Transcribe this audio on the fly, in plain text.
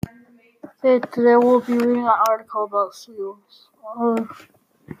Okay, today we'll be reading an article about seals.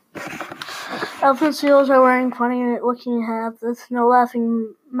 Elephant seals are wearing funny-looking hats. It's no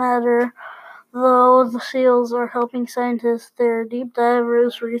laughing matter, though the seals are helping scientists. They're deep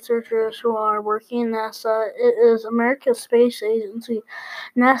divers, researchers who are working at NASA. It is America's space agency.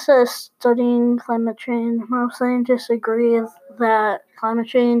 NASA is studying climate change. Most scientists agree that climate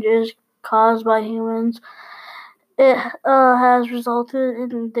change is caused by humans. It has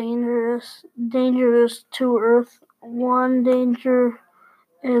resulted in dangers to Earth. One danger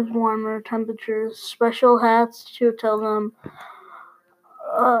is warmer temperatures. Special hats to tell them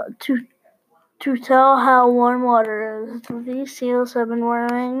to tell how warm water is. These seals have been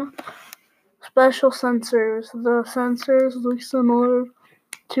wearing special sensors. The sensors look similar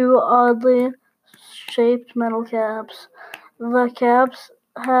to oddly shaped metal caps. The caps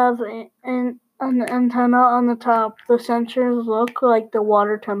have an antenna on the top. The sensors look like the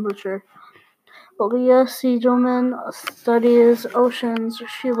water temperature. Leah Siegelman studies oceans.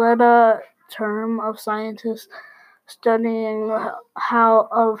 She led a team of scientists studying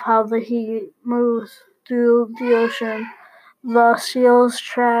how the heat moves through the ocean. The seals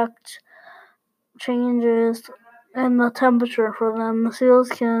tracked changes in the temperature for them. The seals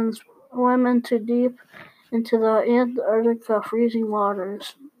can swim deep into the Antarctica freezing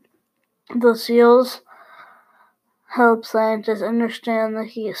waters. The seals help scientists understand the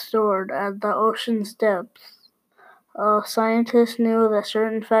heat stored at the ocean's depths. Scientists knew that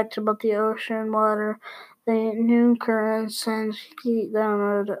certain facts about the ocean water. They knew currents send heat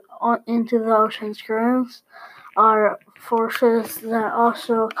downward into the ocean's currents are forces that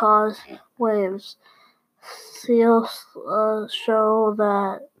also cause waves. Seals show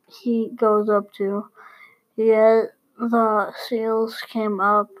that heat goes up too. Yet the seals came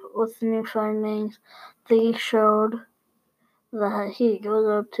up with new findings. They showed that heat goes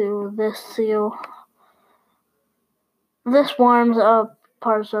up too. This warms up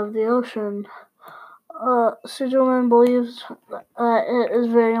parts of the ocean. Siegelman believes that it is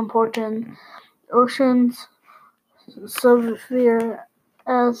very important. Oceans severe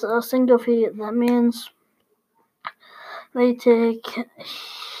as a single heat. That means they take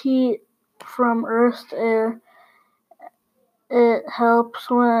heat from Earth's air. It helps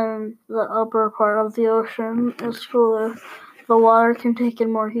when the upper part of the ocean is cooler. The water can take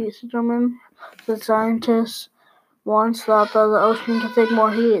in more heat. Siegelman, the scientists, once thought that the ocean can take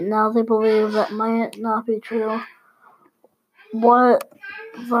more heat. Now they believe that might not be true. What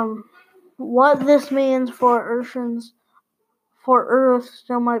this means for Earth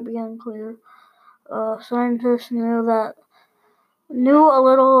still might be unclear. Scientists knew a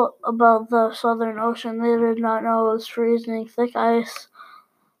little about the Southern Ocean. They did not know it was freezing. Thick ice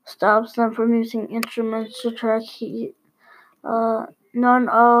stops them from using instruments to track heat. None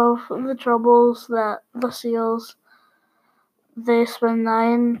of the troubles that the seals. They spend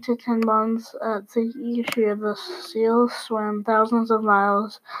 9 to 10 months at sea each year. The seals swim thousands of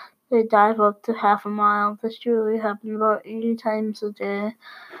miles. They dive up to half a mile. This usually happens about 80 times a day.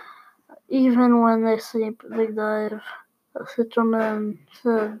 Even when they sleep, they dive. Siegelman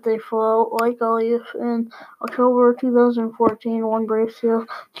said they float like a leaf. In October 2014, one brave seal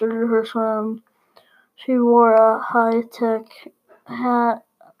started her swim. She wore a high-tech hat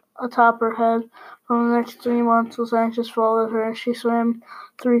atop her head. For the next 3 months, the scientists followed her. She swam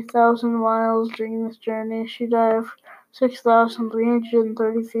 3,000 miles during this journey. She dived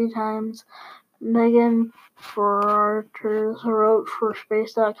 6,333 times. Megan Ferrars wrote for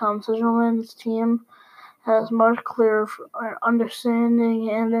Space.com. Siegelman's team has much clearer understanding,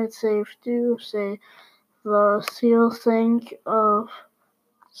 and it's safe to say the seals think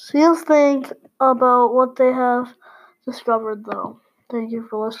about what they have discovered, though. Thank you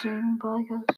for listening. Bye, guys.